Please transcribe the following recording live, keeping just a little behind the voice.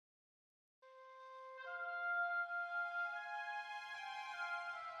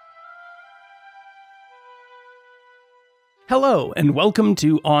Hello, and welcome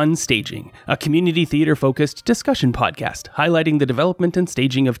to On Staging, a community theater-focused discussion podcast highlighting the development and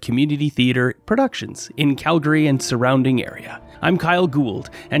staging of community theater productions in Calgary and surrounding area. I'm Kyle Gould,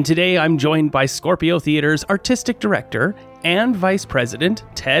 and today I'm joined by Scorpio Theater's artistic director and vice president,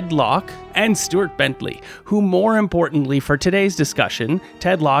 Ted Locke, and Stuart Bentley, who more importantly for today's discussion,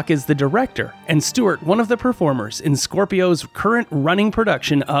 Ted Locke is the director, and Stuart one of the performers in Scorpio's current running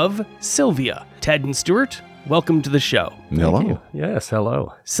production of Sylvia. Ted and Stuart, welcome to the show. Hello. Yes,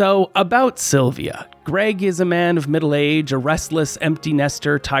 hello. So, about Sylvia. Greg is a man of middle age, a restless, empty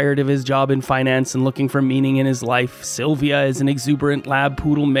nester, tired of his job in finance and looking for meaning in his life. Sylvia is an exuberant lab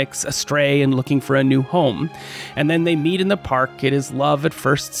poodle mix, astray and looking for a new home. And then they meet in the park. It is love at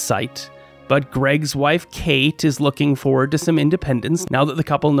first sight. But Greg's wife, Kate, is looking forward to some independence now that the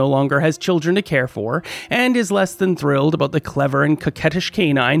couple no longer has children to care for, and is less than thrilled about the clever and coquettish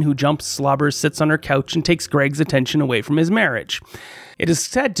canine who jumps, slobbers, sits on her couch, and takes Greg's attention away from his marriage. It is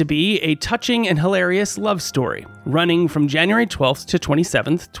said to be a touching and hilarious love story, running from January 12th to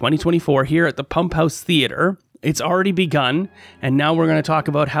 27th, 2024 here at the Pump House Theater. It's already begun, and now we're going to talk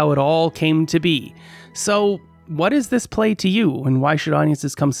about how it all came to be. So, what is this play to you, and why should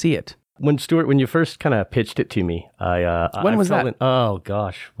audiences come see it? When you first kind of pitched it to me, When was that? Oh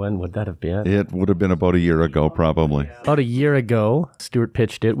gosh, when would that have been? It would have been about a year ago, probably. About a year ago, Stuart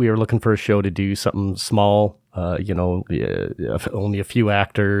pitched it. We were looking for a show to do something small, only a few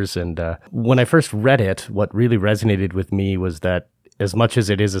actors. And when I first read it, what really resonated with me was that as much as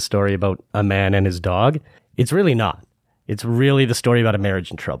it is a story about a man and his dog, it's really not. It's really the story about a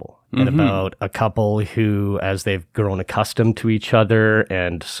marriage in trouble and about a couple who, as they've grown accustomed to each other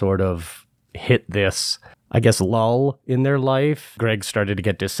and sort of hit this, I guess, lull in their life. Greg started to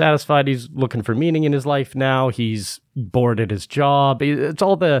get dissatisfied. He's looking for meaning in his life now. He's bored at his job. It's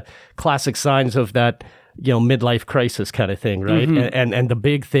all the classic signs of that, midlife crisis kind of thing, right? And the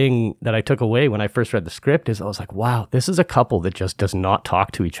big thing that I took away when I first read the script is I was like, wow, this is a couple that just does not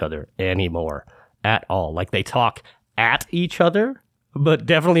talk to each other anymore at all. Like they talk at each other, but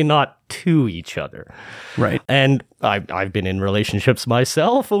definitely not to each other. Right. And I've been in relationships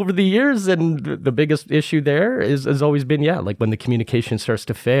myself over the years, and the biggest issue there has always been, like when the communication starts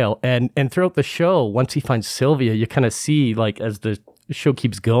to fail. And throughout the show, once he finds Sylvia, you kind of see, like, as the show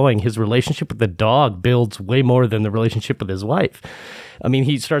keeps going, his relationship with the dog builds way more than the relationship with his wife. I mean,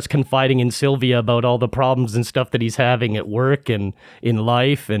 he starts confiding in Sylvia about all the problems and stuff that he's having at work and in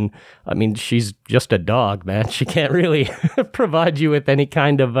life. And I mean, she's just a dog, man. She can't really provide you with any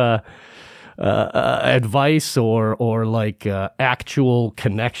kind of advice or actual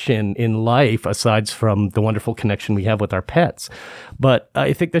connection in life aside from the wonderful connection we have with our pets. But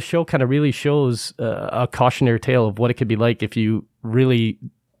I think the show kind of really shows a cautionary tale of what it could be like if you really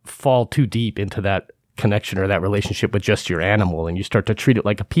fall too deep into that connection or that relationship with just your animal and you start to treat it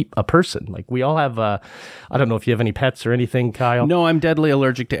like a person. Like we all have, I don't know if you have any pets or anything, Kyle. No, I'm deadly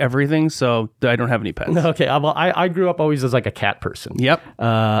allergic to everything, so I don't have any pets. Okay, well, I grew up always as like a cat person. Yep.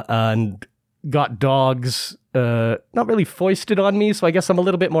 And got dogs not really foisted on me, so I guess I'm a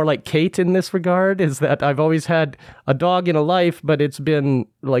little bit more like Kate in this regard, is that I've always had a dog in a life, but it's been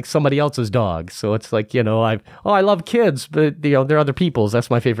like somebody else's dog. So it's like, I love kids, but they're other people's. That's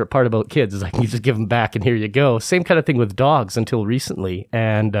my favorite part about kids, is I can just give them back and here you go. Same kind of thing with dogs until recently.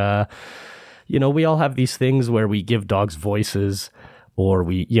 And, we all have these things where we give dogs voices, or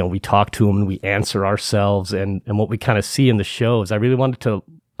we talk to them and we answer ourselves. And what we kind of see in the show is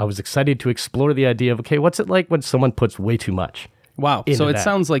I was excited to explore the idea of, okay, what's it like when someone puts way too much? Wow. So it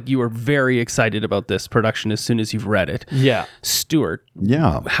sounds like you were very excited about this production as soon as you've read it. Yeah. Stuart.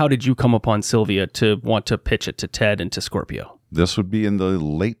 Yeah. How did you come upon Sylvia to want to pitch it to Ted and to Scorpio? This would be in the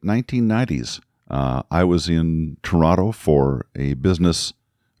late 1990s. I was in Toronto for a business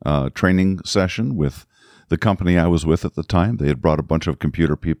training session with the company I was with at the time. They had brought a bunch of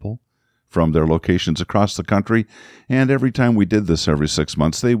computer people from their locations across the country. And every time we did this every 6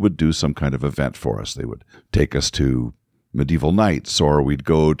 months, they would do some kind of event for us. They would take us to medieval nights, or we'd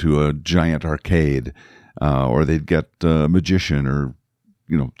go to a giant arcade, or they'd get a magician or,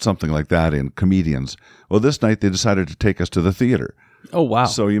 something like that, and comedians. Well, this night they decided to take us to the theater. Oh, wow.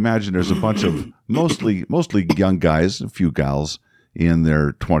 So you imagine there's a bunch of mostly young guys, a few gals in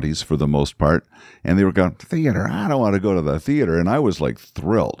their 20s for the most part, and they were going, theater, I don't want to go to the theater. And I was like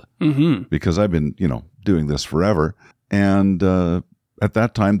thrilled because I've been, doing this forever. And at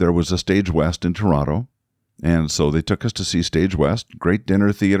that time, there was a Stage West in Toronto. And so they took us to see Stage West, great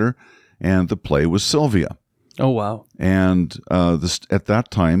dinner theater, and the play was Sylvia. Oh, wow. And at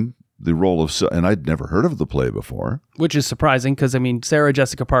that time, the role of, and I'd never heard of the play before. Which is surprising because, I mean, Sarah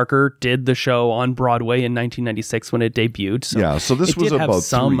Jessica Parker did the show on Broadway in 1996 when it debuted. So yeah, so this it was did about have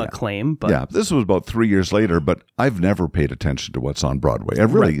some acclaim. But yeah, this was about 3 years later, but I've never paid attention to what's on Broadway.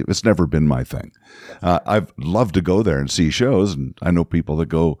 It's never been my thing. I've loved to go there and see shows, and I know people that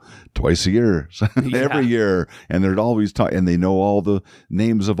go twice a year, every year, and they're always and they know all the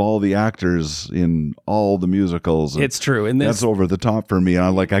names of all the actors in all the musicals. It's true. And that's over the top for me.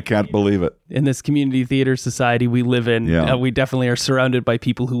 I'm like, I can't believe it. In this community theater society we live in, we definitely are surrounded by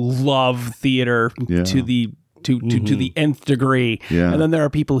people who love theater to the to the nth degree. Yeah. And then there are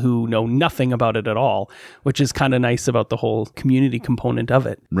people who know nothing about it at all, which is kind of nice about the whole community component of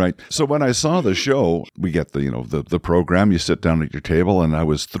it. Right. So when I saw the show, we get the program, you sit down at your table, and I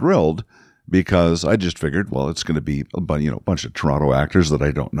was thrilled because I just figured, well, it's going to be a bunch of Toronto actors that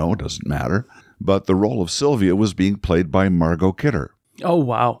I don't know. It doesn't matter. But the role of Sylvia was being played by Margot Kidder. Oh,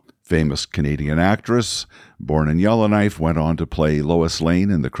 wow. Famous Canadian actress, born in Yellowknife, went on to play Lois Lane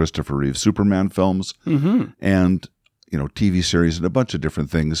in the Christopher Reeve Superman films, and TV series and a bunch of different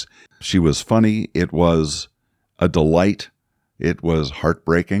things. She was funny. It was a delight. It was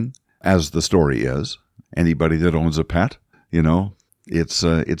heartbreaking, as the story is. Anybody that owns a pet, it's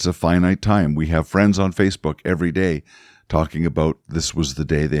a finite time. We have friends on Facebook every day talking about this was the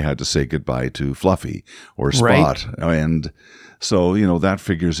day they had to say goodbye to Fluffy or Spot. Right. And so, that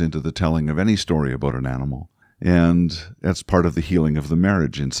figures into the telling of any story about an animal. And that's part of the healing of the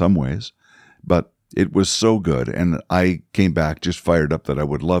marriage in some ways. But it was so good. And I came back just fired up that I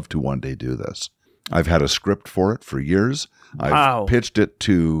would love to one day do this. I've had a script for it for years. I've pitched it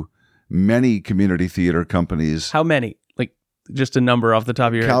to many community theater companies. How many? Like just a number off the top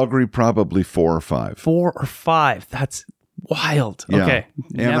of your head? Calgary, probably 4 or 5. 4 or 5. That's wild. Yeah. Okay.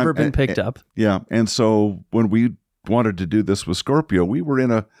 Never been picked up. Yeah. And so when we wanted to do this with Scorpio, we were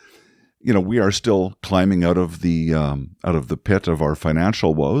in we are still climbing out of the pit of our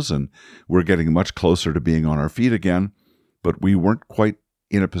financial woes, and we're getting much closer to being on our feet again, but we weren't quite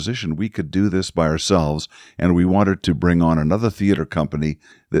in a position we could do this by ourselves, and we wanted to bring on another theater company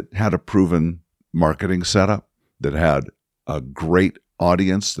that had a proven marketing setup, that had a great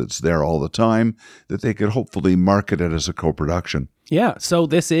audience that's there all the time, that they could hopefully market it as a co-production. Yeah, so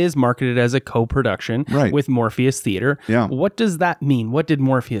this is marketed as a co-production with Morpheus Theater. Yeah. What does that mean? What did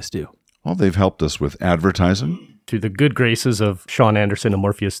Morpheus do? Well, they've helped us with advertising. To the good graces of Sean Anderson and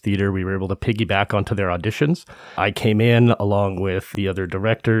Morpheus Theater, we were able to piggyback onto their auditions. I came in along with the other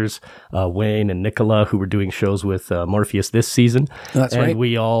directors, Wayne and Nicola, who were doing shows with Morpheus this season. That's right. And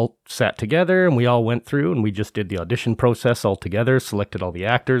we all sat together and we all went through and we just did the audition process all together, selected all the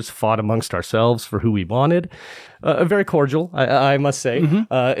actors, fought amongst ourselves for who we wanted. Very cordial, I must say,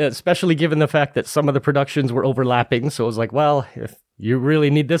 especially given the fact that some of the productions were overlapping. So it was like, well, if you really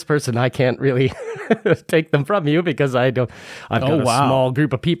need this person, I can't really take them from you because I've got a small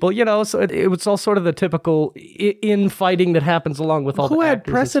group of people, so it was all sort of the typical infighting that happens along with all the actors. Who had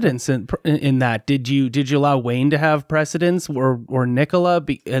precedence in that? Did you allow Wayne to have precedence or Nicola?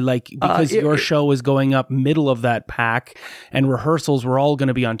 Because your show was going up middle of that pack and rehearsals were all going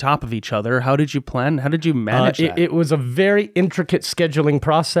to be on top of each other. How did you plan? How did you manage that? It was a very intricate scheduling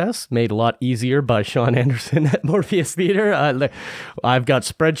process, made a lot easier by Sean Anderson at Morpheus Theater. I've got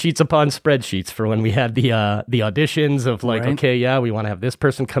spreadsheets upon spreadsheets for when we had the auditions of we want to have this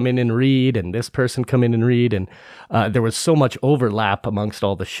person come in and read and this person come in and read. And there was so much overlap amongst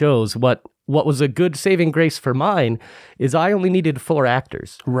all the shows. What was a good saving grace for mine is I only needed 4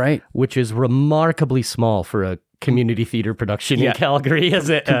 actors. Right. Which is remarkably small for a community theater production in Calgary,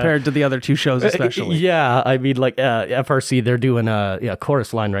 compared to the other 2 shows, especially. Yeah, I mean, FRC, they're doing a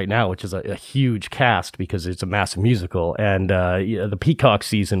chorus line right now, which is a huge cast because it's a massive musical, and the Peacock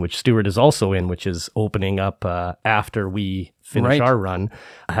season, which Stuart is also in, which is opening up after we finish our run,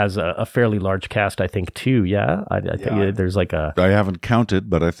 has a fairly large cast, I think, too. Yeah, I think there's I haven't counted,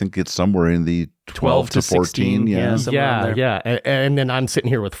 but I think it's somewhere in the 12 to 14. 16, yeah. And then I'm sitting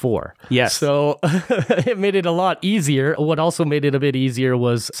here with 4. Yes. So it made it a lot easier. What also made it a bit easier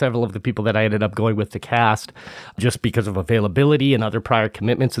was several of the people that I ended up going with the cast, just because of availability and other prior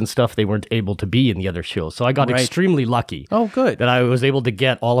commitments and stuff, they weren't able to be in the other shows. So I got extremely lucky. Oh, good. That I was able to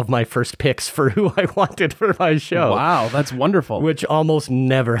get all of my first picks for who I wanted for my show. Wow, that's wonderful. Which almost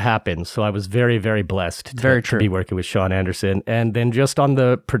never happens. So I was very, very blessed to be working with Sean Anderson. And then just on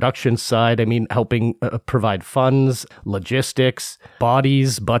the production side, I mean, helping provide funds, logistics,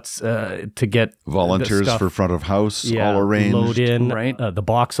 bodies, butts to get volunteers for front of house, all arranged. Load in, the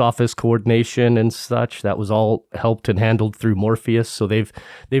box office coordination and such. That was all helped and handled through Morpheus. So they've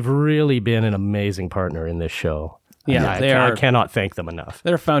really been an amazing partner in this show. Yeah, I cannot thank them enough.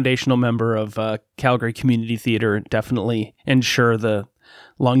 They're a foundational member of Calgary Community Theatre and definitely ensure the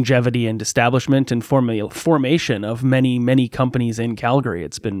longevity and establishment and formation of many, many companies in Calgary.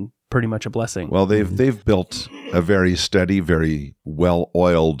 It's been pretty much a blessing. Well, they've built a very steady, very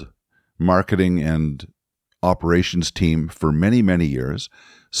well-oiled marketing and operations team for many, many years.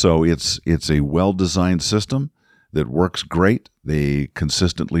 So it's a well-designed system that works great. They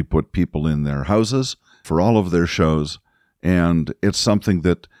consistently put people in their houses for all of their shows. And it's something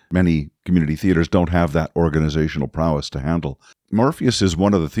that many community theaters don't have that organizational prowess to handle. Morpheus is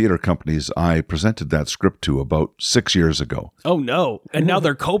one of the theater companies I presented that script to about 6 years ago. Oh, no. And now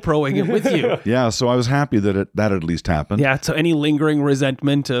they're co-proing it with you. Yeah, so I was happy that that at least happened. Yeah, so any lingering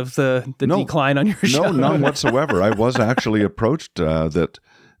resentment of the decline on your show? No, none whatsoever. I was actually approached that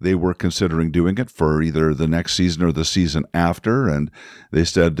they were considering doing it for either the next season or the season after, and they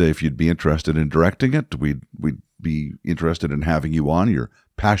said if you'd be interested in directing it, we'd be interested in having you on. You're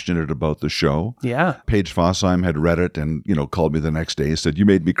passionate about the show. Yeah. Paige Fossheim had read it and, called me the next day, said, you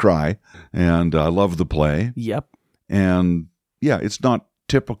made me cry, and I love the play. Yep. And yeah, it's not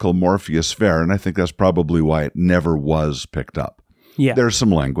typical Morpheus fare, and I think that's probably why it never was picked up. Yeah. There's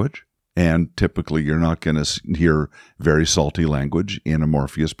some language, and typically you're not going to hear very salty language in a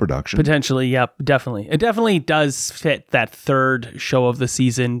Morpheus production. Potentially, yep, definitely. It definitely does fit that third show of the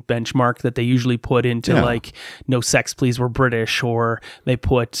season benchmark that they usually put into like No Sex Please We're British, or they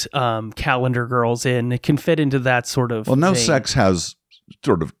put Calendar Girls in. It can fit into that sort of No thing. Sex has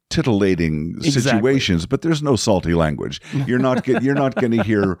sort of titillating situations, but there's no salty language. You're not going to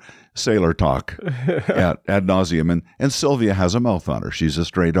hear sailor talk ad nauseum. And Sylvia has a mouth on her. She's a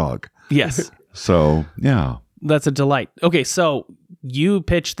stray dog. Yes. So, yeah. That's a delight. Okay, so you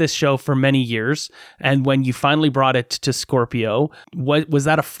pitched this show for many years, and when you finally brought it to Scorpio, was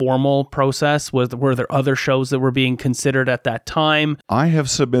that a formal process? Were there other shows that were being considered at that time? I have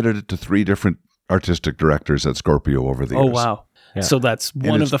submitted it to 3 different artistic directors at Scorpio over the years. Oh, wow. Yeah. So that's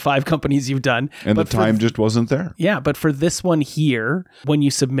one of the 5 companies you've done. And the time just wasn't there. Yeah, but for this one here, when you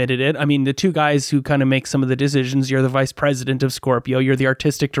submitted it, I mean, the 2 guys who kind of make some of the decisions, you're the vice president of Scorpio, you're the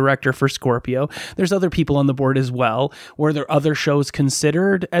artistic director for Scorpio. There's other people on the board as well. Were there other shows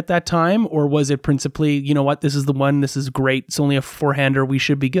considered at that time? Or was it principally, you know what, this is the one, this is great, it's only a 4-hander, we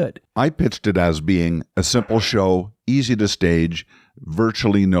should be good? I pitched it as being a simple show, easy to stage,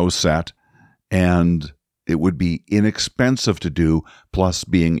 virtually no set, and it would be inexpensive to do, plus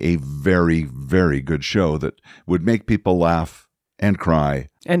being a very, very good show that would make people laugh and cry.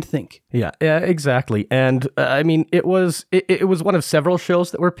 And think. Yeah, exactly. And I mean, it was one of several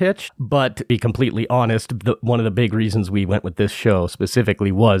shows that were pitched, but to be completely honest, one of the big reasons we went with this show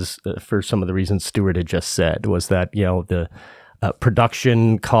specifically was, for some of the reasons Stuart had just said, was that, the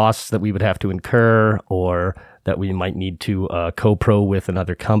production costs that we would have to incur, or that we might need to co-pro with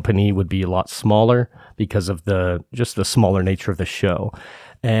another company, would be a lot smaller because of the smaller nature of the show.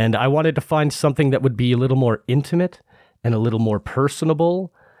 And I wanted to find something that would be a little more intimate and a little more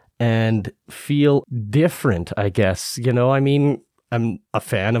personable and feel different, I guess. I mean, I'm a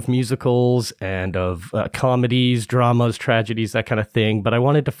fan of musicals and of comedies, dramas, tragedies, that kind of thing. But I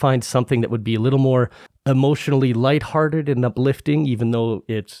wanted to find something that would be a little more emotionally lighthearted and uplifting, even though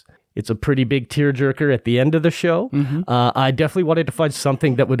it's a pretty big tearjerker at the end of the show. Mm-hmm. I definitely wanted to find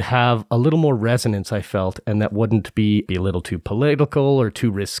something that would have a little more resonance, I felt, and that wouldn't be a little too political or too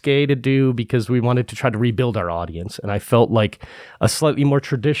risque to do, because we wanted to try to rebuild our audience. And I felt like a slightly more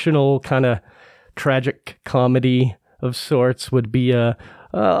traditional kind of tragic comedy of sorts would be a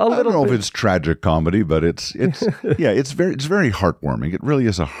little. I don't know if it's tragic comedy, but it's yeah, it's very heartwarming. It really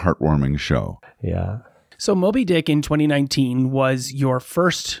is a heartwarming show. Yeah. So Moby Dick in 2019 was your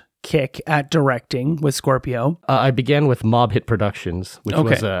first kick at directing with Scorpio. I began with Mob Hit Productions, which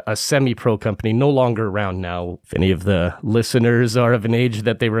was a semi-pro company, no longer around now. If any of the listeners are of an age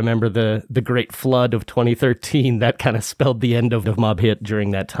that they remember the Great Flood of 2013, that kind of spelled the end of Mob Hit during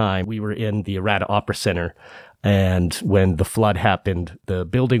that time. We were in the Errata Opera Center, and when the flood happened, the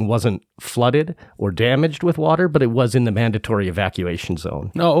building wasn't flooded or damaged with water, but it was in the mandatory evacuation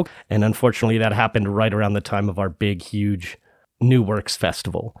zone. Oh, okay. And unfortunately, that happened right around the time of our big, huge New Works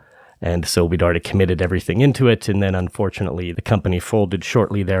Festival. And so we'd already committed everything into it. And then unfortunately, the company folded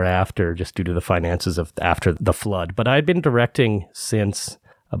shortly thereafter, just due to the finances of after the flood. But I'd been directing since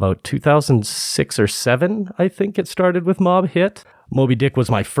about 2006 or 7, I think it started with Mob Hit. Moby Dick was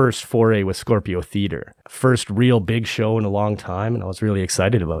my first foray with Scorpio Theatre. First real big show in a long time, and I was really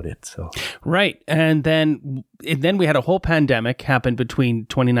excited about it. So right. And then we had a whole pandemic happen between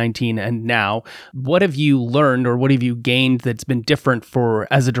 2019 and now. What have you learned, or what have you gained that's been different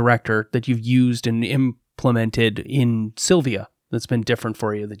as a director that you've used and implemented in Sylvia that's been different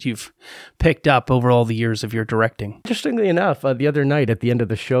for you, that you've picked up over all the years of your directing? Interestingly enough, the other night at the end of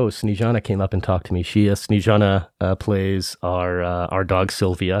the show, Snezhana came up and talked to me. Snezhana plays our dog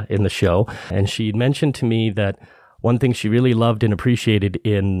Sylvia in the show, and she mentioned to me that one thing she really loved and appreciated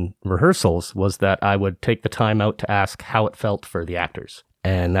in rehearsals was that I would take the time out to ask how it felt for the actors.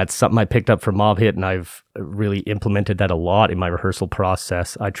 And that's something I picked up from Mob Hit, and I've really implemented that a lot in my rehearsal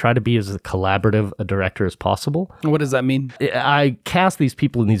process. I try to be as collaborative a director as possible. What does that mean? I cast these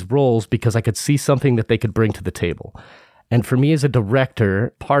people in these roles because I could see something that they could bring to the table. And for me as a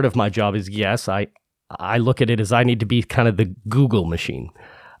director, part of my job is, yes, I look at it as I need to be kind of the Google machine.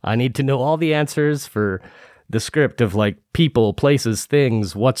 I need to know all the answers for the script of like people, places,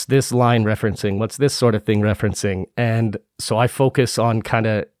 things, what's this line referencing, what's this sort of thing referencing. And so I focus on kind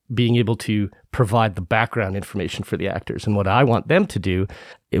of being able to provide the background information for the actors. And what I want them to do,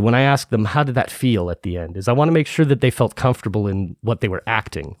 when I ask them, how did that feel at the end, is I want to make sure that they felt comfortable in what they were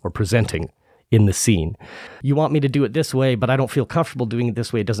acting or presenting in the scene. You want me to do it this way, but I don't feel comfortable doing it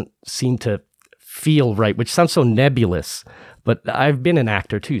this way. It doesn't seem to feel right, which sounds so nebulous. But I've been an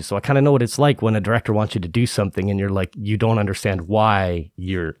actor too, so I kind of know what it's like when a director wants you to do something and you're like, you don't understand why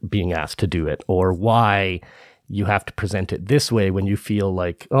you're being asked to do it or why you have to present it this way when you feel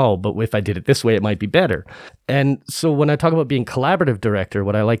like, oh, but if I did it this way, it might be better. And so when I talk about being collaborative director,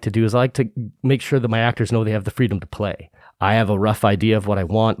 what I like to do is I like to make sure that my actors know they have the freedom to play. I have a rough idea of what I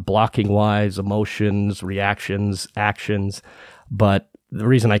want, blocking wise, emotions, reactions, actions, but the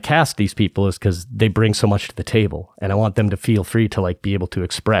reason I cast these people is because they bring so much to the table, and I want them to feel free to like be able to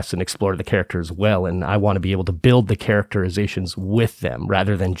express and explore the characters well. And I want to be able to build the characterizations with them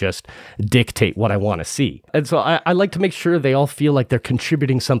rather than just dictate what I want to see. And so I like to make sure they all feel like they're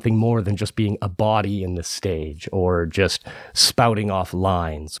contributing something more than just being a body in the stage or just spouting off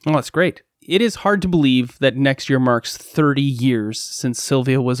lines. Well, that's great. It is hard to believe that next year marks 30 years since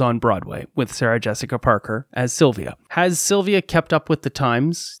Sylvia was on Broadway with Sarah Jessica Parker as Sylvia. Has Sylvia kept up with the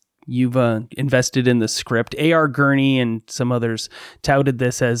times? You've invested in the script. A.R. Gurney and some others touted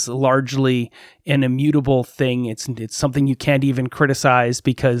this as largely an immutable thing. It's something you can't even criticize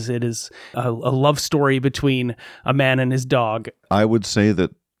because it is a love story between a man and his dog. I would say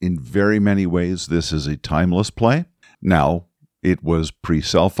that in very many ways, this is a timeless play. Now, it was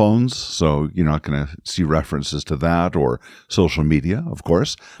pre-cell phones, so you're not going to see references to that or social media, of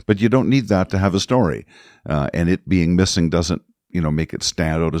course, but you don't need that to have a story. And it being missing doesn't, make it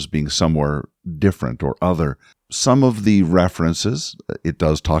stand out as being somewhere different or other. Some of the references, it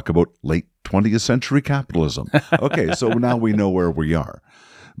does talk about late 20th century capitalism. Okay, so now we know where we are.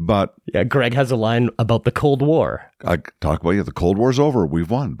 But yeah, Greg has a line about the Cold War. I talk about, the Cold War's over,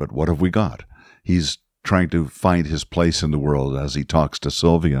 we've won, but what have we got? He's trying to find his place in the world as he talks to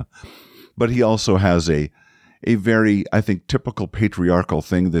Sylvia. But he also has a very, I think, typical patriarchal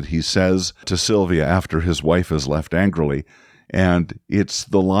thing that he says to Sylvia after his wife has left angrily. And it's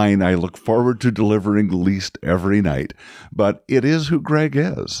the line I look forward to delivering least every night. But it is who Greg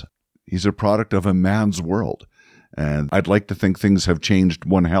is. He's a product of a man's world. And I'd like to think things have changed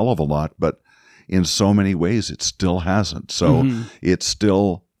one hell of a lot, but in so many ways it still hasn't. So it's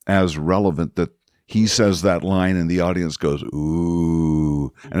still as relevant that he says that line and the audience goes,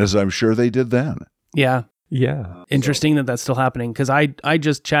 ooh. And as I'm sure they did then. Yeah. Yeah. Interesting that that's still happening, because I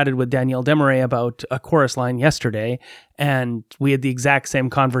just chatted with Danielle Desmarais about a chorus line yesterday, and we had the exact same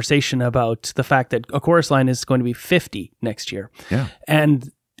conversation about the fact that a chorus line is going to be 50 next year. Yeah. And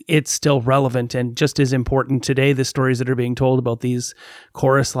it's still relevant and just as important today. The stories that are being told about these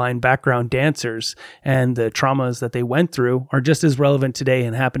chorus line background dancers and the traumas that they went through are just as relevant today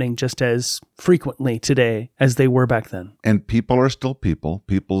and happening just as frequently today as they were back then. And people are still people.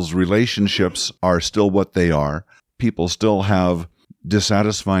 People's relationships are still what they are. People still have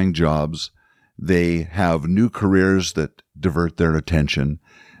dissatisfying jobs. They have new careers that divert their attention.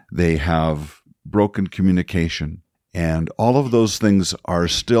 They have broken communication. And all of those things are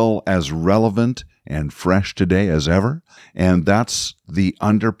still as relevant and fresh today as ever. And that's the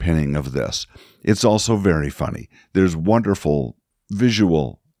underpinning of this. It's also very funny. There's wonderful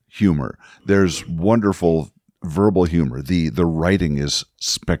visual humor. There's wonderful verbal humor. The writing is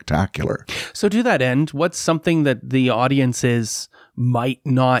spectacular. So to that end, what's something that the audiences might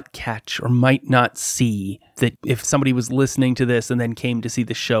not catch or might not see, that if somebody was listening to this and then came to see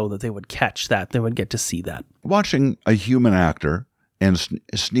the show, that they would catch that, they would get to see that? Watching a human actor, and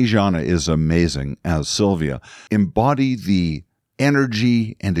Snezhana is amazing as Sylvia, embody the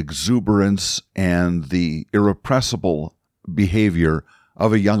energy and exuberance and the irrepressible behavior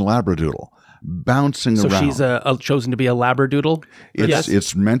of a young Labradoodle. bouncing So around. she's chosen to be a Labradoodle?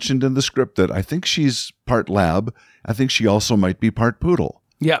 It's mentioned in the script that I think she's part lab. I think she also might be part poodle.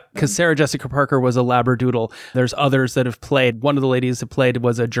 Yeah, because Sarah Jessica Parker was a Labradoodle. There's others that have played. One of the ladies that played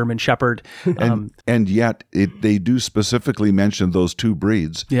was a German Shepherd. And yet they do specifically mention those two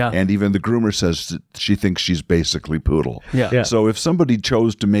breeds. Yeah. And even the groomer says that she thinks she's basically poodle. Yeah. So if somebody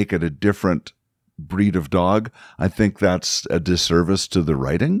chose to make it a different breed of dog, I think that's a disservice to the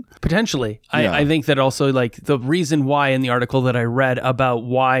writing. Potentially. Yeah. I think that also, like, the reason why in the article that I read about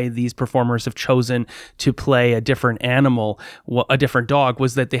why these performers have chosen to play a different animal, a different dog,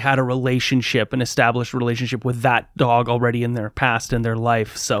 was that they had a relationship, an established relationship with that dog already in their past and their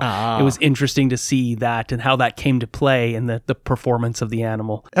life. So it was interesting to see that and how that came to play in the performance of the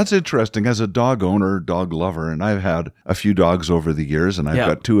animal. That's interesting. As a dog owner, dog lover, and I've had a few dogs over the years, and I've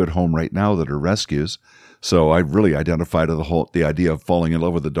got two at home right now that are rescues. So I really identify to the idea of falling in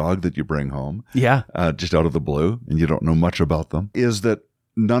love with a dog that you bring home, just out of the blue, and you don't know much about them, is that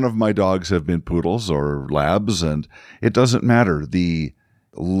none of my dogs have been poodles or labs, and it doesn't matter. The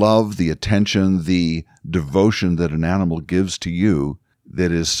love, the attention, the devotion that an animal gives to you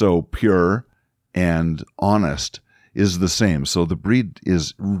that is so pure and honest is the same. So the breed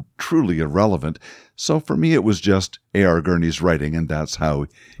is truly irrelevant. So for me, it was just A.R. Gurney's writing, and that's how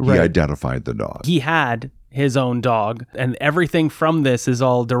he identified the dog. He had his own dog, and everything from this is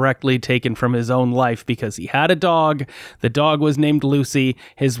all directly taken from his own life, because he had a dog. The dog was named Lucy.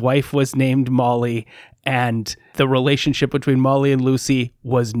 His wife was named Molly, and the relationship between Molly and Lucy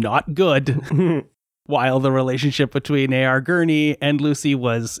was not good. While the relationship between A.R. Gurney and Lucy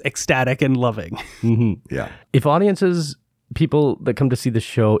was ecstatic and loving. Mm-hmm. Yeah. If audiences, people that come to see the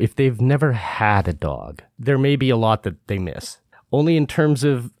show, if they've never had a dog, there may be a lot that they miss. Only in terms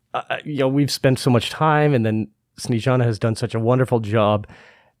of, we've spent so much time, and then Snezhana has done such a wonderful job.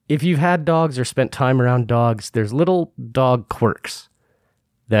 If you've had dogs or spent time around dogs, there's little dog quirks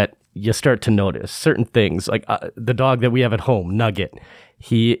that you start to notice. Certain things, like the dog that we have at home, Nugget.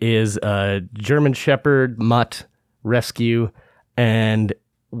 He is a German Shepherd mutt rescue, and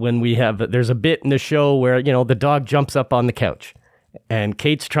there's a bit in the show where, the dog jumps up on the couch, and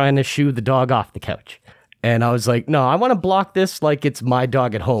Kate's trying to shoo the dog off the couch. And I was like, no, I want to block this like it's my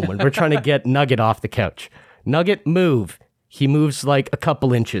dog at home when we're trying to get Nugget off the couch. Nugget, move. He moves like a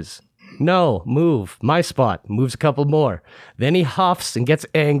couple inches. No, move. My spot. Moves a couple more. Then he huffs and gets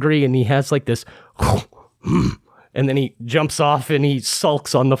angry, and he has like this... And then he jumps off and he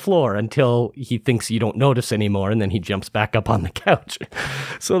sulks on the floor until he thinks you don't notice anymore. And then he jumps back up on the couch.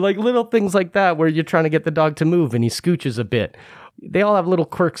 So like little things like that where you're trying to get the dog to move and he scooches a bit. They all have little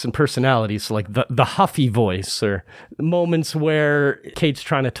quirks and personalities. So like the huffy voice, or moments where Kate's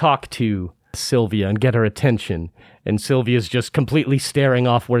trying to talk to Sylvia and get her attention. And Sylvia's just completely staring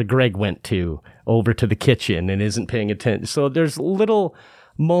off where Greg went over to the kitchen, and isn't paying attention. So there's little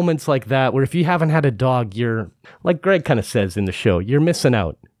moments like that where if you haven't had a dog, you're, like Greg kind of says in the show, you're missing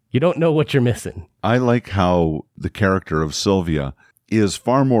out. You don't know what you're missing. I like how the character of Sylvia is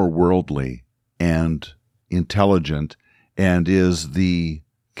far more worldly and intelligent, and is the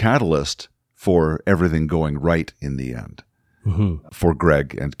catalyst for everything going right in the end, for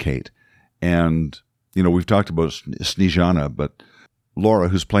Greg and Kate. And, we've talked about Snezhana, but Laura,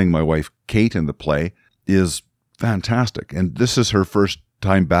 who's playing my wife Kate in the play, is fantastic. And this is her first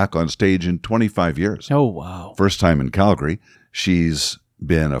time back on stage in 25 years. Oh, wow. First time in Calgary. She's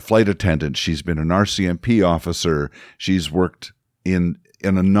been a flight attendant. She's been an RCMP officer. She's worked in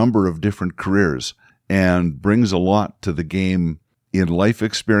a number of different careers, and brings a lot to the game in life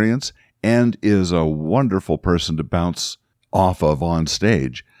experience, and is a wonderful person to bounce off of on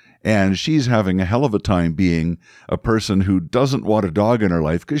stage. And she's having a hell of a time being a person who doesn't want a dog in her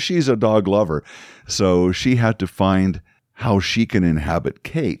life, because she's a dog lover. So she had to find how she can inhabit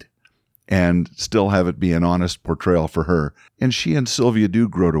Kate and still have it be an honest portrayal for her. And she and Sylvia do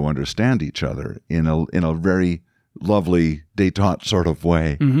grow to understand each other in a very lovely détente sort of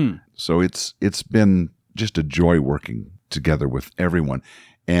way. Mm-hmm. So it's been just a joy working together with everyone.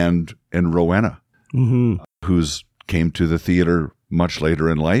 And Rowena, who's came to the theater much later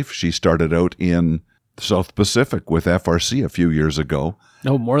in life. She started out in South Pacific with FRC a few years ago.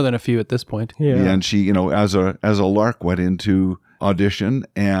 Oh, more than a few at this point. Yeah. And she, as a lark, went into audition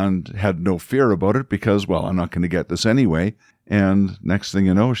and had no fear about it, because, well, I'm not going to get this anyway. And next thing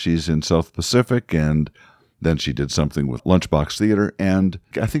you know, she's in South Pacific and Then she did something with Lunchbox Theater. And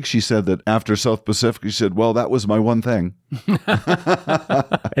I think she said that after South Pacific, she said, well, that was my one thing.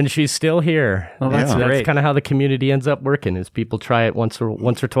 And she's still here. Well, that's great. That's kind of how the community ends up working, is people try it once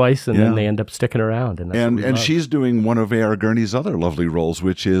or twice, and then they end up sticking around. And she's doing one of A.R. Gurney's other lovely roles,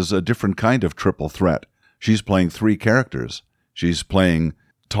 which is a different kind of triple threat. She's playing 3 characters. She's playing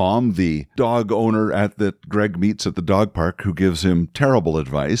Tom, the dog owner that Greg meets at the dog park, who gives him terrible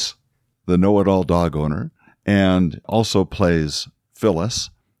advice, the know-it-all dog owner. And also plays Phyllis,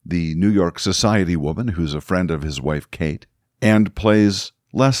 the New York society woman who's a friend of his wife, Kate, and plays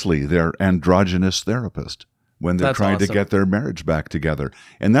Leslie, their androgynous therapist, when they're trying to get their marriage back together.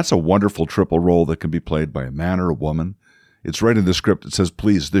 And that's a wonderful triple role that can be played by a man or a woman. It's right in the script. It says,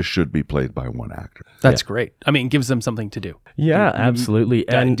 please, this should be played by one actor. That's great. I mean, it gives them something to do. Yeah, absolutely.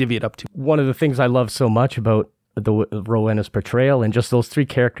 And divvy it up to. One of the things I love so much about the Rowena's portrayal and just those 3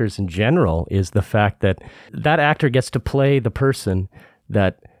 characters in general is the fact that that actor gets to play the person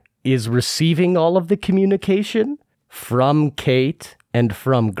that is receiving all of the communication from Kate and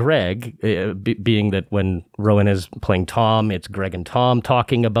from Greg, being that when Rowena's playing Tom, it's Greg and Tom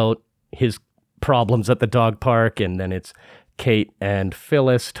talking about his problems at the dog park, and then it's Kate and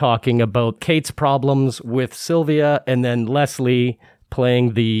Phyllis talking about Kate's problems with Sylvia, and then Leslie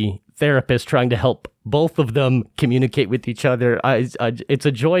playing the therapist trying to help both of them communicate with each other. It's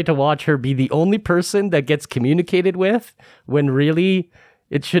a joy to watch her be the only person that gets communicated with when really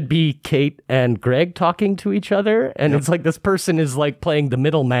it should be Kate and Greg talking to each other. And it's like this person is like playing the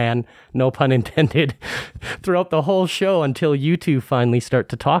middleman, no pun intended, throughout the whole show until you two finally start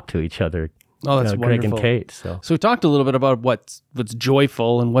to talk to each other. Oh, that's Greg wonderful. and Kate. So we talked a little bit about what's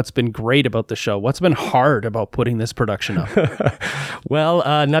joyful and what's been great about the show. What's been hard about putting this production up? Well,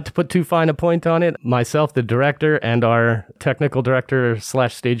 not to put too fine a point on it, myself, the director, and our technical director /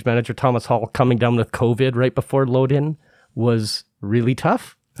 stage manager, Thomas Hall, coming down with COVID right before load-in was really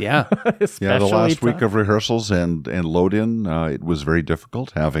tough. Yeah. The last week of rehearsals and load-in, it was very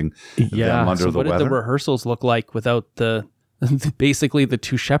difficult having them under the what weather. did the rehearsals look like without basically the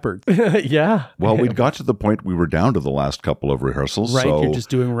 2 shepherds? Yeah. Well, we got to the point we were down to the last couple of rehearsals. Right, so you're just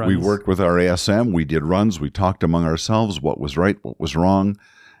doing runs. We worked with our ASM. We did runs. We talked among ourselves what was right, what was wrong.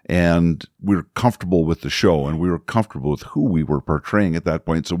 And we were comfortable with the show, and we were comfortable with who we were portraying at that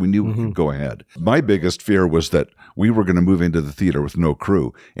point, so we knew we could go ahead. My biggest fear was that we were going to move into the theater with no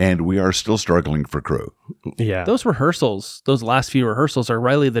crew, and we are still struggling for crew. Yeah. Those rehearsals, those last few rehearsals are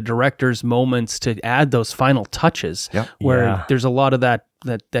really the director's moments to add those final touches, where there's a lot of that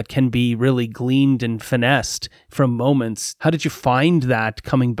can be really gleaned and finessed from moments. How did you find that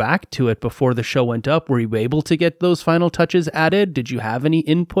coming back to it before the show went up? Were you able to get those final touches added? Did you have any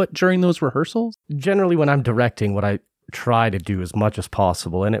input during those rehearsals? Generally, when I'm directing, what I try to do as much as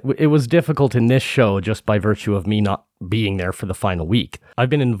possible, and it was difficult in this show just by virtue of me not being there for the final week. I've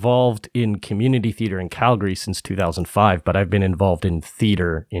been involved in community theater in Calgary since 2005, but I've been involved in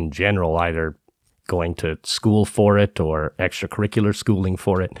theater in general, either going to school for it or extracurricular schooling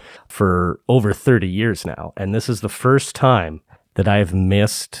for it for over 30 years now. And this is the first time that I've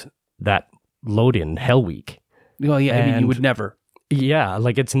missed that load-in Hell Week. Well, yeah, I mean, you would never. Yeah,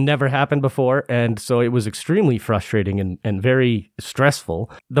 like it's never happened before. And so it was extremely frustrating and very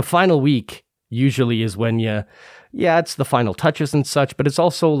stressful. The final week usually is when it's the final touches and such, but it's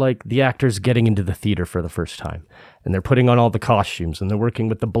also like the actors getting into the theater for the first time. And they're putting on all the costumes and they're working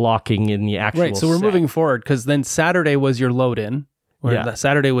with the blocking in the actual Right, so we're set. Moving forward because then Saturday was your load-in. Where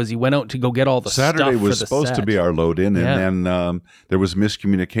Saturday was you went out to go get all the stuff for the set. Saturday was supposed to be our load-in, and then there was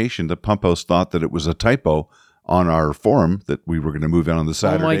miscommunication. The pump house thought that it was a typo on our form that we were going to move in on the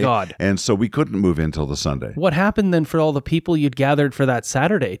Saturday. Oh my God. And so we couldn't move in till the Sunday. What happened then for all the people you'd gathered for that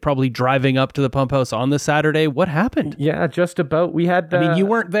Saturday? Probably driving up to the pump house on the Saturday. What happened? Yeah, just about. We had. I mean, you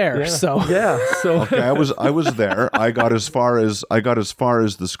weren't there, so yeah. So okay, I was there. I got as far as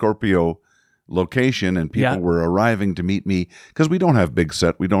the Scorpio location, and people were arriving to meet me because we don't have big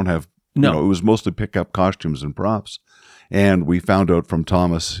set. We don't have. You know, it was mostly pick up costumes and props. And we found out from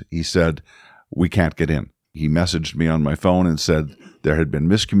Thomas. He said we can't get in. He messaged me on my phone and said there had been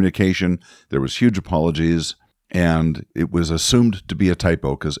miscommunication, there was huge apologies, and it was assumed to be a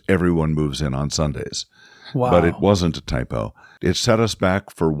typo because everyone moves in on Sundays. Wow. But it wasn't a typo. It set us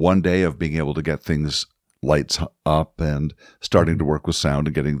back for one day of being able to get things, lights up and starting to work with sound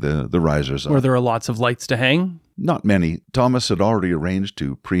and getting the risers up. Were there lots of lights to hang? Not many. Thomas had already arranged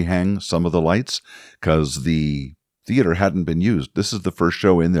to pre-hang some of the lights because the theater hadn't been used. This is the first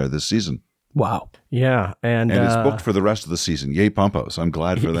show in there this season. Wow. Yeah. And it's booked for the rest of the season. Yay, Pumpos. I'm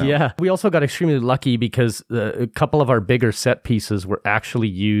glad for them. Yeah. We also got extremely lucky because a couple of our bigger set pieces were actually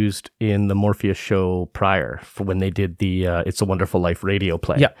used in the Morpheus show prior for when they did the It's a Wonderful Life radio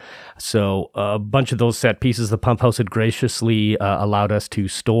play. Yeah. So a bunch of those set pieces, the Pump House had graciously allowed us to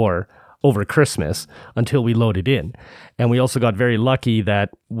store over Christmas until we loaded in. And we also got very lucky that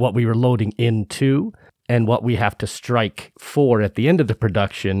what we were loading into and what we have to strike for at the end of the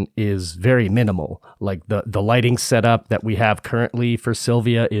production is very minimal. Like the lighting setup that we have currently for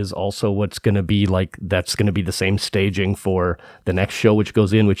Sylvia is also what's going to be like, that's going to be the same staging for the next show, which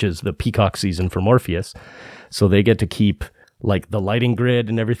goes in, which is the Peacock season for Morpheus. So they get to keep like the lighting grid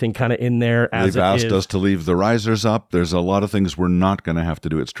and everything kind of in there as They've asked us to leave the risers up. There's a lot of things we're not going to have to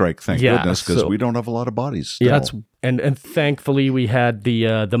do at Strike, thank goodness, because we don't have a lot of bodies still. Yeah, and thankfully we had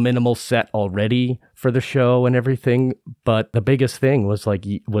the minimal set already for the show and everything. But the biggest thing was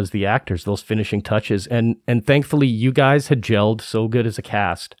the actors, those finishing touches, and thankfully you guys had gelled so good as a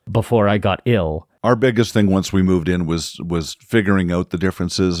cast before I got ill. Our biggest thing once we moved in was figuring out the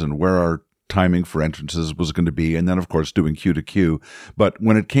differences and where our timing for entrances was going to be, and then of course doing queue to queue. But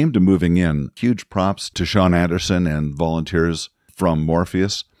when it came to moving in, huge props to Sean Anderson and volunteers from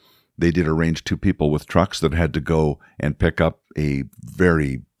Morpheus. They did arrange 2 people with trucks that had to go and pick up a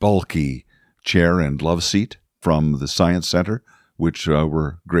very bulky chair and love seat from the Science Center, which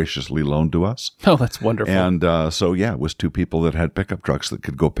were graciously loaned to us. Oh, that's wonderful. And it was 2 people that had pickup trucks that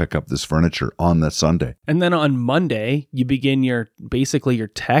could go pick up this furniture on that Sunday. And then on Monday, you begin your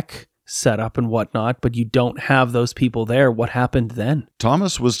tech setup and whatnot, but you don't have those people there. What happened then?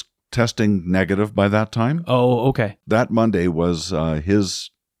 Thomas was testing negative by that time. Oh, okay. That Monday was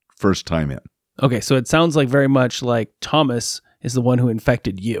his first time in. Okay, so it sounds like very much like Thomas is the one who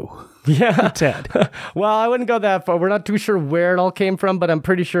infected you. Yeah. Ted. Well, I wouldn't go that far. We're not too sure where it all came from, but I'm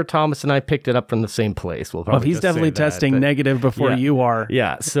pretty sure Thomas and I picked it up from the same place. We'll probably he's definitely testing negative before you are.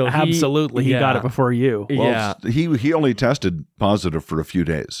 Yeah. So absolutely, he got it before you. Well, he only tested positive for a few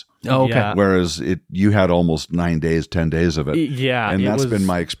days. Oh, okay. Yeah. Whereas you had almost 9 days, 10 days of it. Yeah. And that's been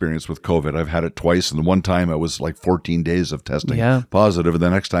my experience with COVID. I've had it twice, and one time I was like 14 days of testing positive, and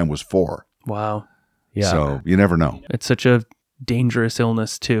the next time was 4. Wow. Yeah. So you never know. It's such a dangerous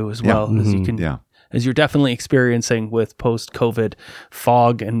illness too, as well, as you can, as you're definitely experiencing with post-COVID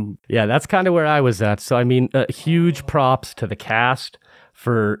fog. And yeah, that's kind of where I was at. So, I mean, huge props to the cast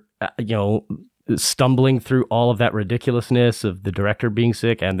for, stumbling through all of that ridiculousness of the director being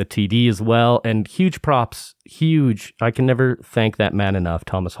sick and the TD as well. And huge props, I can never thank that man enough,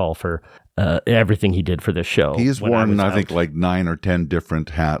 Thomas Hall, for everything he did for this show. He's worn, I think, like 9 or 10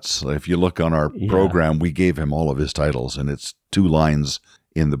 different hats. If you look on our program, we gave him all of his titles, and it's 2 lines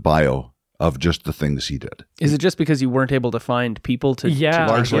in the bio of just the things he did. Is it just because you weren't able to find people to take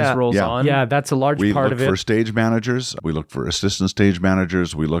those roles on? Yeah, that's a large part of it. We looked for stage managers. We looked for assistant stage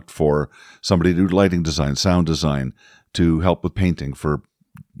managers. We looked for somebody to do lighting design, sound design, to help with painting, for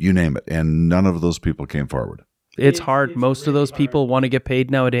you name it. And none of those people came forward. It's hard. Most of those people want to get paid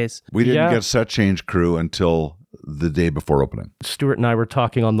nowadays. We didn't get set change crew until the day before opening. Stuart and I were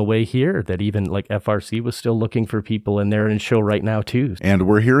talking on the way here that even like FRC was still looking for people, and they're in show right now too. And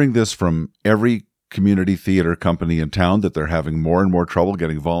we're hearing this from every community theater company in town, that they're having more and more trouble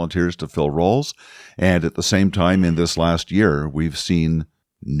getting volunteers to fill roles. And at the same time, in this last year, we've seen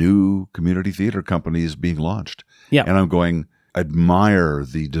new community theater companies being launched. Yeah. And I'm going, admire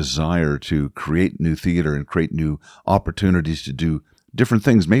the desire to create new theater and create new opportunities to do different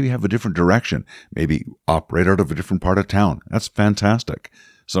things, maybe have a different direction, maybe operate out of a different part of town. That's fantastic.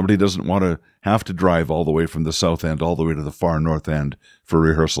 Somebody doesn't want to have to drive all the way from the south end all the way to the far north end for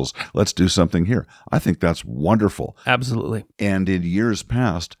rehearsals. Let's do something here. I think that's wonderful. Absolutely. And in years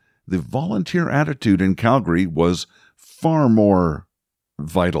past, the volunteer attitude in Calgary was far more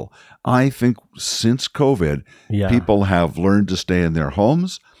vital. I think since COVID, people have learned to stay in their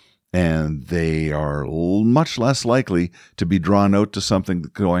homes, and they are much less likely to be drawn out to something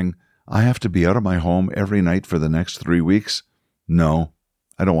going, I have to be out of my home every night for the next 3 weeks. No,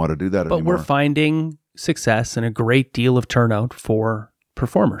 I don't want to do that anymore. But we're finding success and a great deal of turnout for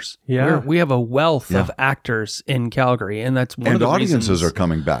performers. Yeah. We have a wealth of actors in Calgary, and that's one of the reasons. And audiences are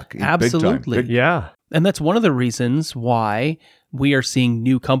coming back. Absolutely. Big time. Yeah. And that's one of the reasons why we are seeing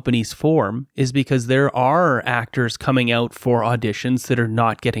new companies form, is because there are actors coming out for auditions that are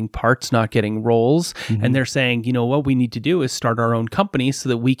not getting parts, not getting roles. Mm-hmm. And they're saying, you know, what we need to do is start our own company so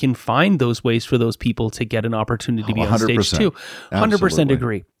that we can find those ways for those people to get an opportunity to be on stage too. 100% Absolutely.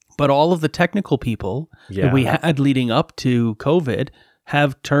 agree. But all of the technical people that we had leading up to COVID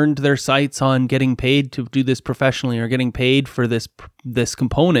have turned their sights on getting paid to do this professionally or getting paid for this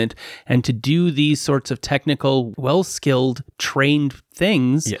component, and to do these sorts of technical, well-skilled, trained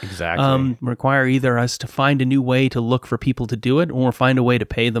things require either us to find a new way to look for people to do it or find a way to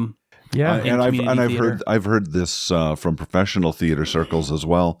pay them. Yeah, I've heard this from professional theater circles as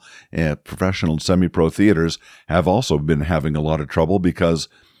well. And professional and semi-pro theaters have also been having a lot of trouble because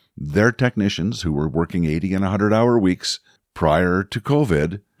their technicians who were working 80 and 100-hour weeks prior to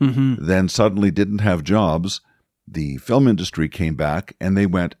COVID then suddenly didn't have jobs. The film industry came back and they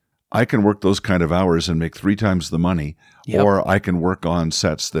went, I can work those kind of hours and make 3 times the money, or I can work on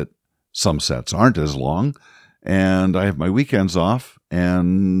sets that some sets aren't as long, and I have my weekends off,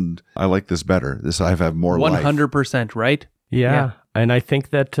 and I like this better. I have more 100%, right? Yeah. And I think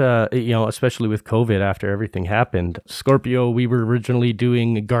that, especially with COVID, after everything happened, Scorpio, we were originally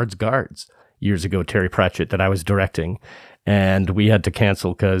doing Guards years ago, Terry Pratchett, that I was directing. And we had to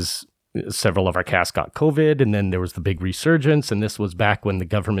cancel because several of our cast got COVID, and then there was the big resurgence. And this was back when the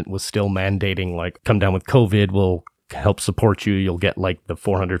government was still mandating, like, come down with COVID, we'll help support you. You'll get like the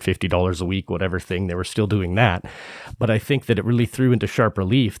 $450 a week, whatever thing. They were still doing that. But I think that it really threw into sharp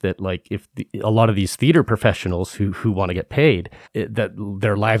relief that, like, if a lot of these theater professionals who want to get paid, that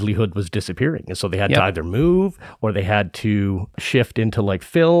their livelihood was disappearing. And so they had to either move, or they had to shift into like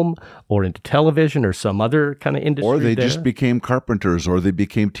film or into television or some other kind of industry. Or they just became carpenters, or they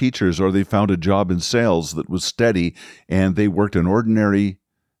became teachers, or they found a job in sales that was steady, and they worked an ordinary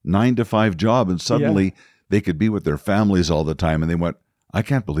 9-to-5 job, and suddenly they could be with their families all the time, and they went, I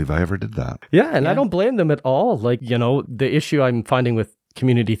can't believe I ever did that. Yeah, and I don't blame them at all. Like, the issue I'm finding with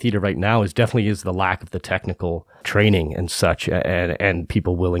community theater right now is the lack of the technical training and such, and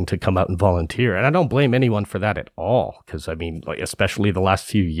people willing to come out and volunteer. And I don't blame anyone for that at all, because, I mean, like, especially the last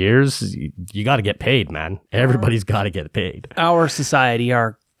few years, you got to get paid, man. Everybody's got to get paid. Our society,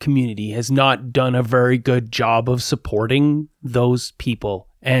 our community has not done a very good job of supporting those people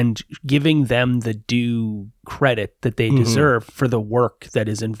and giving them the due credit that they deserve for the work that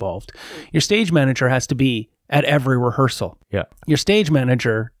is involved. Your stage manager has to be at every rehearsal. Yeah. Your stage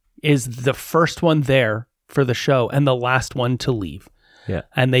manager is the first one there for the show and the last one to leave. Yeah.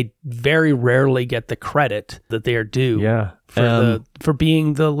 And they very rarely get the credit that they are due for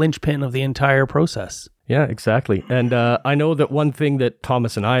being the linchpin of the entire process. Yeah, exactly. And I know that one thing that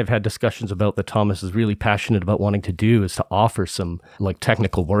Thomas and I have had discussions about, that Thomas is really passionate about wanting to do, is to offer some like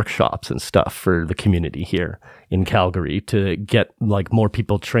technical workshops and stuff for the community here in Calgary, to get like more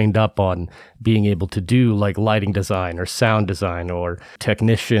people trained up on being able to do like lighting design or sound design, or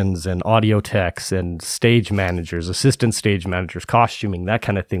technicians and audio techs and stage managers, assistant stage managers, costuming, that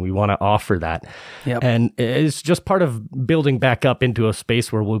kind of thing. We want to offer that. Yep. And it's just part of building back up into a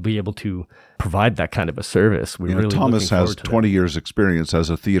space where we'll be able to provide that kind of a service. Thomas has 20 years experience as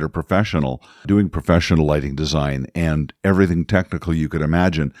a theater professional doing professional lighting design and everything technical you could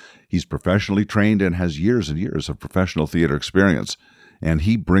imagine. He's professionally trained and has years and years of professional theater experience. And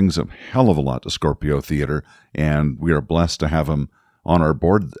he brings a hell of a lot to Scorpio Theater. And we are blessed to have him on our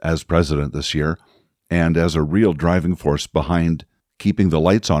board as president this year, and as a real driving force behind keeping the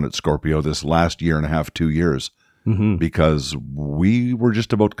lights on at Scorpio this last year and a half, 2 years. Because we were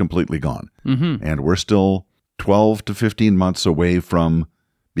just about completely gone. And we're still 12 to 15 months away from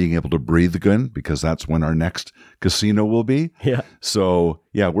being able to breathe again, because that's when our next casino will be. Yeah. So,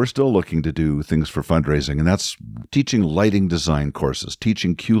 we're still looking to do things for fundraising, and that's teaching lighting design courses,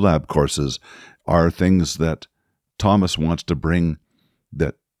 teaching QLab courses are things that Thomas wants to bring,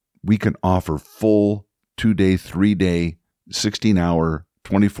 that we can offer full 2-day, 3-day, 16-hour,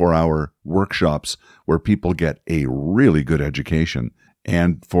 24-hour workshops where people get a really good education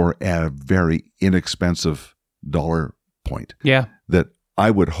and for a very inexpensive dollar point. Yeah. That I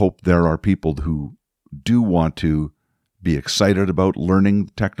would hope there are people who do want to be excited about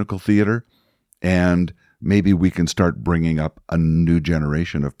learning technical theater, and maybe we can start bringing up a new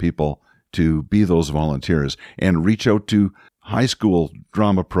generation of people to be those volunteers and reach out to high school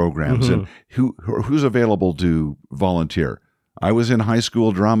drama programs and who's available to volunteer. I was in high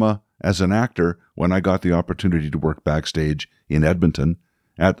school drama as an actor when I got the opportunity to work backstage in Edmonton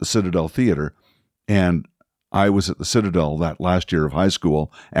at the Citadel Theater, and I was at the Citadel that last year of high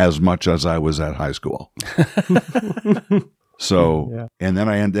school as much as I was at high school. So, and then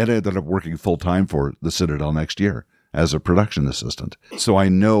I ended up working full-time for the Citadel next year as a production assistant. So I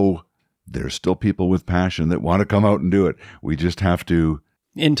know there's still people with passion that want to come out and do it. We just have to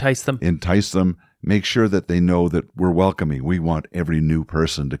entice them, make sure that they know that we're welcoming. We want every new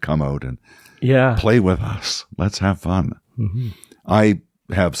person to come out and play with us. Let's have fun. I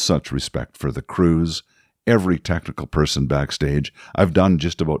have such respect for the crews every technical person backstage. I've done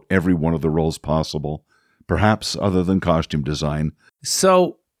just about every one of the roles possible, perhaps other than costume design.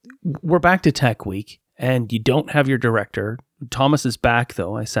 So we're back to Tech Week, and you don't have your director. Thomas is back,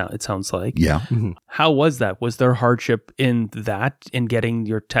 though, it sounds like. Yeah. Mm-hmm. How was that? Was there hardship in that, in getting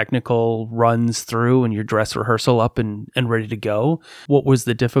your technical runs through and your dress rehearsal up and ready to go? What was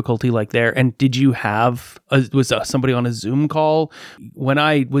the difficulty like there? And did you have, somebody on a Zoom call? When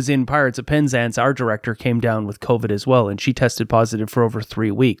I was in Pirates of Penzance, our director came down with COVID as well, and she tested positive for over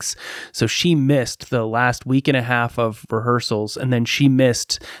 3 weeks. So she missed the last week and a half of rehearsals, and then she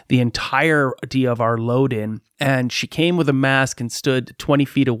missed the entirety of our load-in. And she came with a mask and stood 20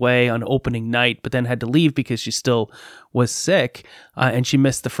 feet away on opening night, but then had to leave because she still was sick, and she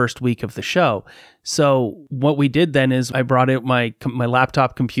missed the first week of the show. So what we did then is I brought out my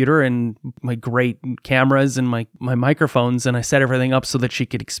laptop computer and my great cameras and my microphones, and I set everything up so that she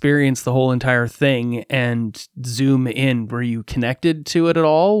could experience the whole entire thing and zoom in. Were you connected to it at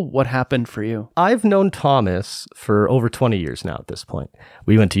all? What happened for you? I've known Thomas for over 20 years now at this point.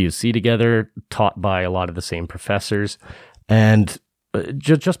 We went to UC together, taught by a lot of the same professors, and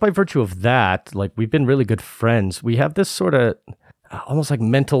just by virtue of that, like, we've been really good friends. We have this sort of almost like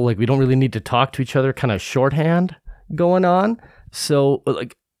mental, like, we don't really need to talk to each other kind of shorthand going on. So,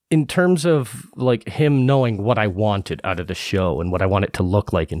 like, in terms of like him knowing what I wanted out of the show and what I want it to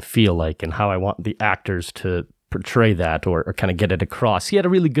look like and feel like and how I want the actors to portray that or kind of get it across, he had a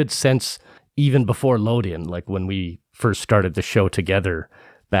really good sense even before load-in, like when we first started the show together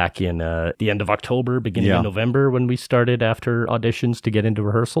back in the end of October, beginning of November, when we started after auditions to get into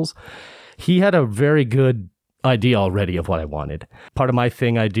rehearsals. He had a very good idea already of what I wanted. Part of my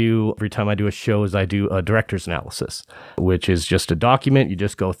thing I do every time I do a show is I do a director's analysis, which is just a document you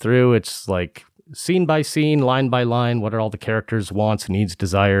just go through. It's like scene by scene, line by line, what are all the characters' wants, needs,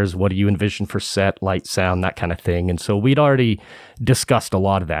 desires, what do you envision for set, light, sound, that kind of thing. And so we'd already discussed a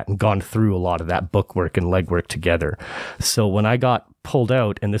lot of that and gone through a lot of that bookwork and legwork together. So when I got pulled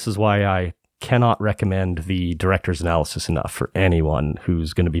out, and this is why I cannot recommend the director's analysis enough for anyone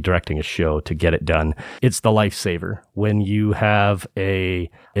who's going to be directing a show to get it done. It's the lifesaver. When you have a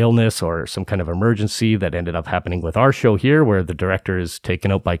illness or some kind of emergency that ended up happening with our show here, where the director is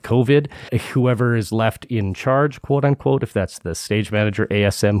taken out by COVID, whoever is left in charge, quote unquote, if that's the stage manager,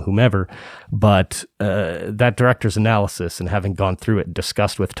 ASM, whomever, but that director's analysis and having gone through it and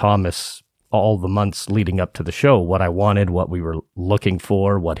discussed with Thomas all the months leading up to the show, what I wanted, what we were looking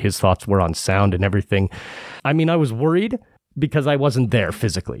for, what his thoughts were on sound and everything. I mean, I was worried because I wasn't there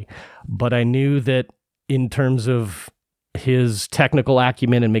physically, but I knew that in terms of his technical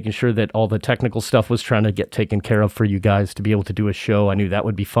acumen and making sure that all the technical stuff was trying to get taken care of for you guys to be able to do a show, I knew that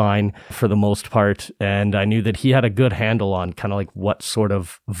would be fine for the most part. And I knew that he had a good handle on kind of like what sort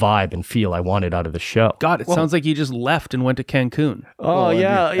of vibe and feel I wanted out of the show. God, it sounds like you just left and went to Cancun. Oh, well,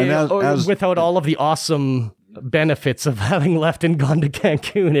 yeah. and without all of the awesome benefits of having left and gone to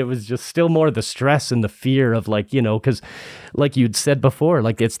Cancun, it was just still more the stress and the fear of, like, you know, because like you'd said before,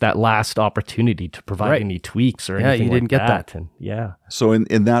 like, it's that last opportunity to provide any tweaks or anything. You didn't get that. And So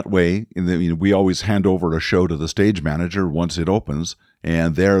in that way, we always hand over a show to the stage manager once it opens,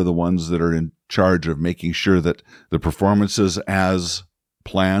 and they're the ones that are in charge of making sure that the performances as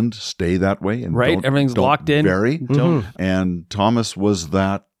planned stay that way and everything's don't locked in. Vary. Mm-hmm. And Thomas was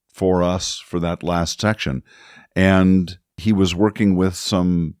that for us for that last section, and he was working with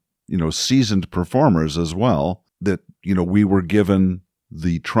some seasoned performers as well, that we were given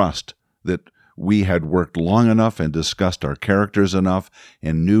the trust that we had worked long enough and discussed our characters enough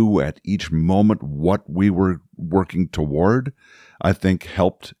and knew at each moment what we were working toward. I think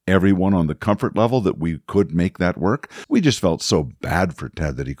helped everyone on the comfort level that we could make that work. We just felt so bad for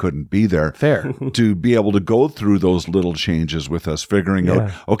Ted that he couldn't be there. Fair. To be able to go through those little changes with us, figuring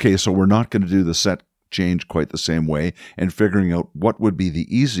out, okay, so we're not going to do the set change quite the same way, and figuring out what would be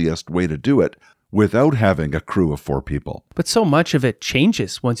the easiest way to do it without having a crew of 4 people. But so much of it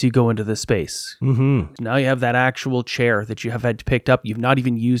changes once you go into the space. Mm-hmm. Now you have that actual chair that you have had picked up, you've not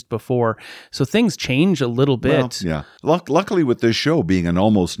even used before. So things change a little bit. Well, yeah. Luckily with this show being an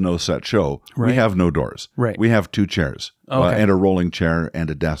almost no-set show, we have no doors. Right. We have 2 chairs and a rolling chair and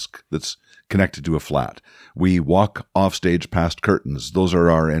a desk that's connected to a flat. We walk off stage past curtains. Those are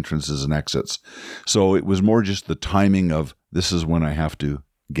our entrances and exits. So it was more just the timing of, this is when I have to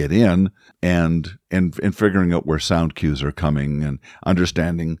get in and figuring out where sound cues are coming and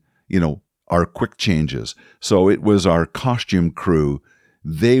understanding, our quick changes. So it was our costume crew.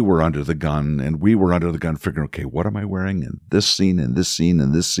 They were under the gun and we were under the gun figuring, okay, what am I wearing in this scene, in this scene,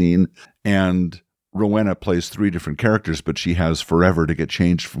 in this scene? And Rowena plays 3 different characters, but she has forever to get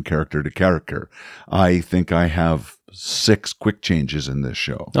changed from character to character. I think I have 6 quick changes in this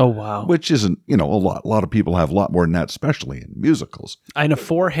show. Oh, wow. Which isn't, a lot. A lot of people have a lot more than that, especially in musicals. And a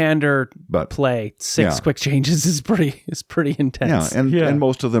 4-hander play, 6 quick changes is pretty intense. Yeah, and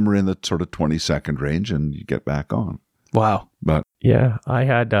most of them are in the sort of 20-second range, and you get back on. Wow. But yeah, I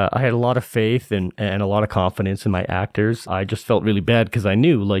had a lot of faith and a lot of confidence in my actors. I just felt really bad because I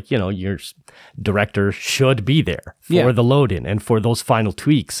knew, your director should be there for the load in and for those final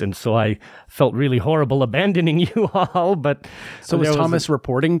tweaks. And so I felt really horrible abandoning you all. But so was Thomas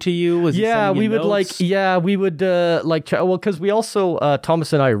reporting to you? Was we would because we also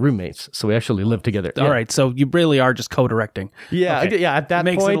Thomas and I are roommates, so we actually live together. All right, so you really are just co-directing. Yeah, okay. At that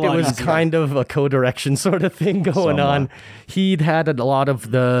point, it was kind of a co-direction sort of thing going on. He'd had a lot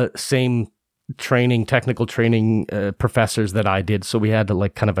of the same technical training professors that I did, so we had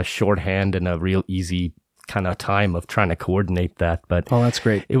kind of a shorthand and a real easy kind of time of trying to coordinate that. But that's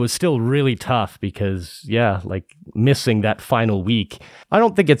great. It was still really tough because missing that final week. I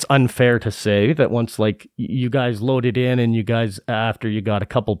don't think it's unfair to say that once you guys loaded in and you guys, after you got a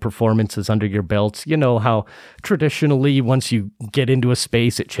couple performances under your belts, you know how traditionally once you get into a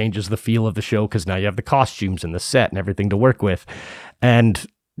space, it changes the feel of the show because now you have the costumes and the set and everything to work with. And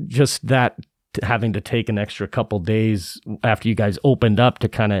just that having to take an extra couple days after you guys opened up to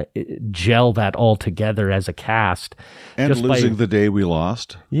kind of gel that all together as a cast. And just losing the day we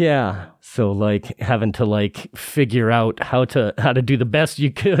lost. Yeah. So having to figure out how to do the best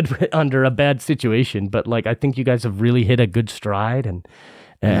you could under a bad situation. But I think you guys have really hit a good stride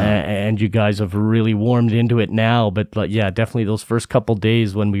and you guys have really warmed into it now. But definitely those first couple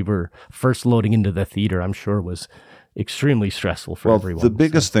days when we were first loading into the theater, I'm sure was extremely stressful for everyone. The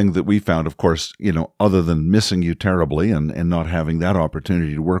biggest thing that we found, of course, other than missing you terribly and not having that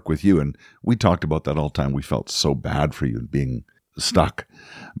opportunity to work with you, and we talked about that all the time. We felt so bad for you being stuck.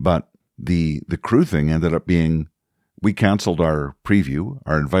 But the crew thing ended up being, we canceled our preview.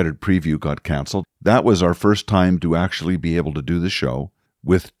 Our invited preview got canceled. That was our first time to actually be able to do the show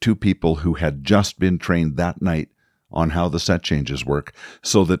with 2 people who had just been trained that night on how the set changes work,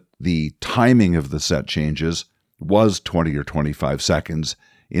 so that the timing of the set changes was 20 or 25 seconds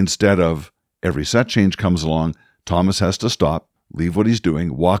instead of every set change comes along, Thomas has to stop, leave what he's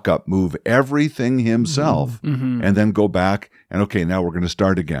doing, walk up, move everything himself, and then go back and, okay, now we're going to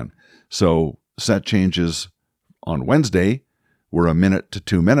start again. So set changes on Wednesday were 1 minute to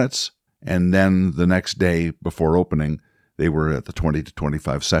 2 minutes, and then the next day before opening, they were at the 20 to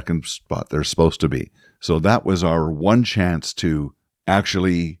 25 second spot they're supposed to be. So that was our one chance to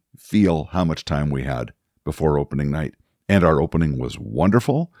actually feel how much time we had before opening night. And our opening was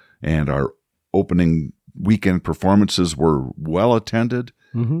wonderful, and our opening weekend performances were well attended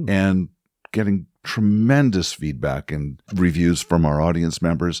and getting tremendous feedback and reviews from our audience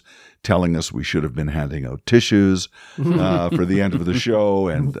members telling us we should have been handing out tissues for the end of the show,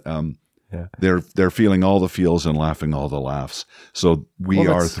 and they're feeling all the feels and laughing all the laughs. So we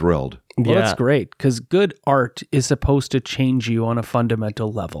are thrilled. Well, that's great, because good art is supposed to change you on a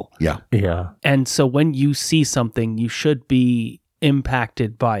fundamental level. Yeah. And so when you see something, you should be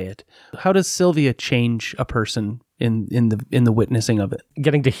impacted by it. How does Sylvia change a person in the witnessing of it?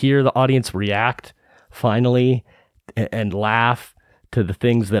 Getting to hear the audience react finally and laugh to the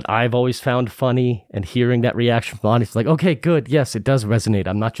things that I've always found funny, and hearing that reaction from the audience, okay, good, yes, it does resonate.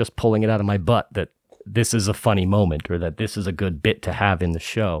 I'm not just pulling it out of my butt that this is a funny moment or that this is a good bit to have in the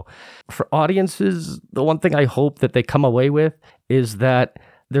show. For audiences, the one thing I hope that they come away with is that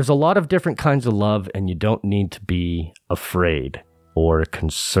there's a lot of different kinds of love, and you don't need to be afraid or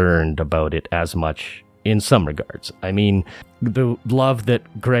concerned about it as much in some regards. I mean, the love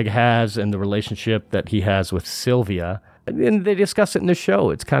that Greg has and the relationship that he has with Sylvia, and they discuss it in the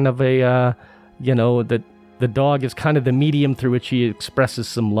show. It's kind of a, that the dog is kind of the medium through which he expresses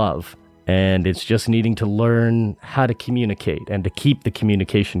some love. And it's just needing to learn how to communicate and to keep the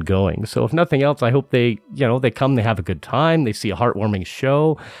communication going. So if nothing else, I hope they come, they have a good time, they see a heartwarming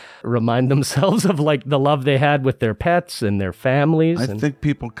show, remind themselves of the love they had with their pets and their families. I think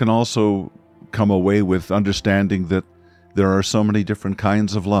people can also come away with understanding that there are so many different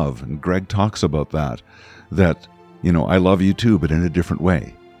kinds of love. And Greg talks about that, I love you too, but in a different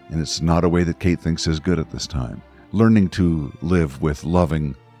way. And it's not a way that Kate thinks is good at this time. Learning to live with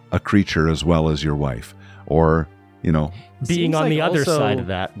loving a creature as well as your wife, or being on the other side of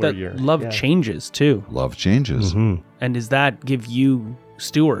that, where love changes too. Love changes. And does that give you,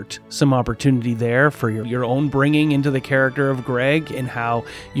 Stuart, some opportunity there for your own bringing into the character of Greg, and how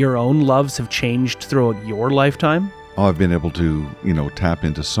your own loves have changed throughout your lifetime? I've been able to, tap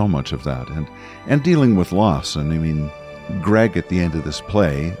into so much of that and dealing with loss. And I mean, Greg, at the end of this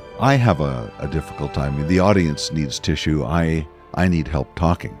play, I have a difficult time. I mean, the audience needs tissue. I need help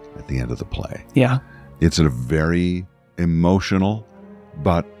talking at the end of the play. Yeah. It's a very emotional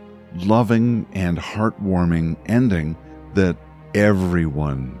but loving and heartwarming ending that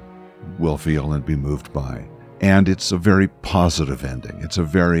everyone will feel and be moved by. And it's a very positive ending. It's a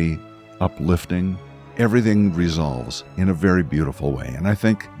very uplifting. Everything resolves in a very beautiful way. And I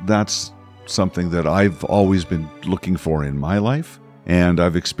think that's something that I've always been looking for in my life. And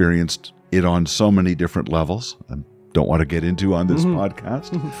I've experienced it on so many different levels. I don't want to get into on this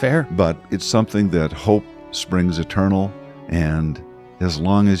podcast. Fair. But it's something that hope springs eternal. And as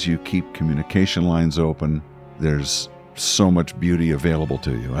long as you keep communication lines open, there's so much beauty available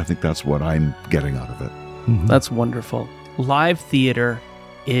to you. I think that's what I'm getting out of it. That's wonderful. Live theater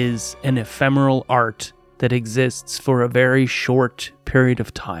is an ephemeral art that exists for a very short period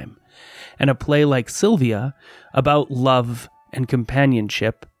of time. And a play like Sylvia, about love and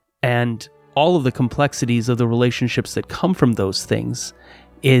companionship and all of the complexities of the relationships that come from those things,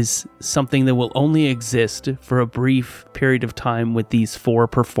 is something that will only exist for a brief period of time with these four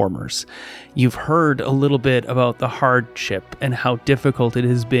performers. You've heard a little bit about the hardship and how difficult it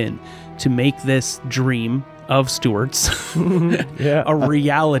has been to make this dream of Stuart's a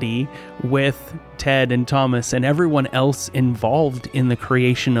reality with Ted and Thomas and everyone else involved in the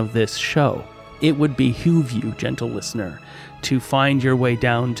creation of this show. It would behoove you, gentle listener, to find your way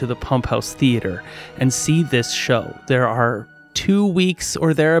down to the Pump House Theater and see this show. There are 2 weeks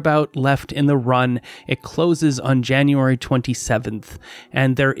or thereabout left in the run. It closes on January 27th,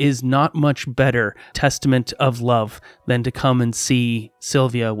 and there is not much better testament of love than to come and see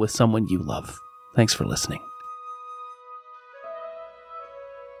Sylvia with someone you love. Thanks for listening.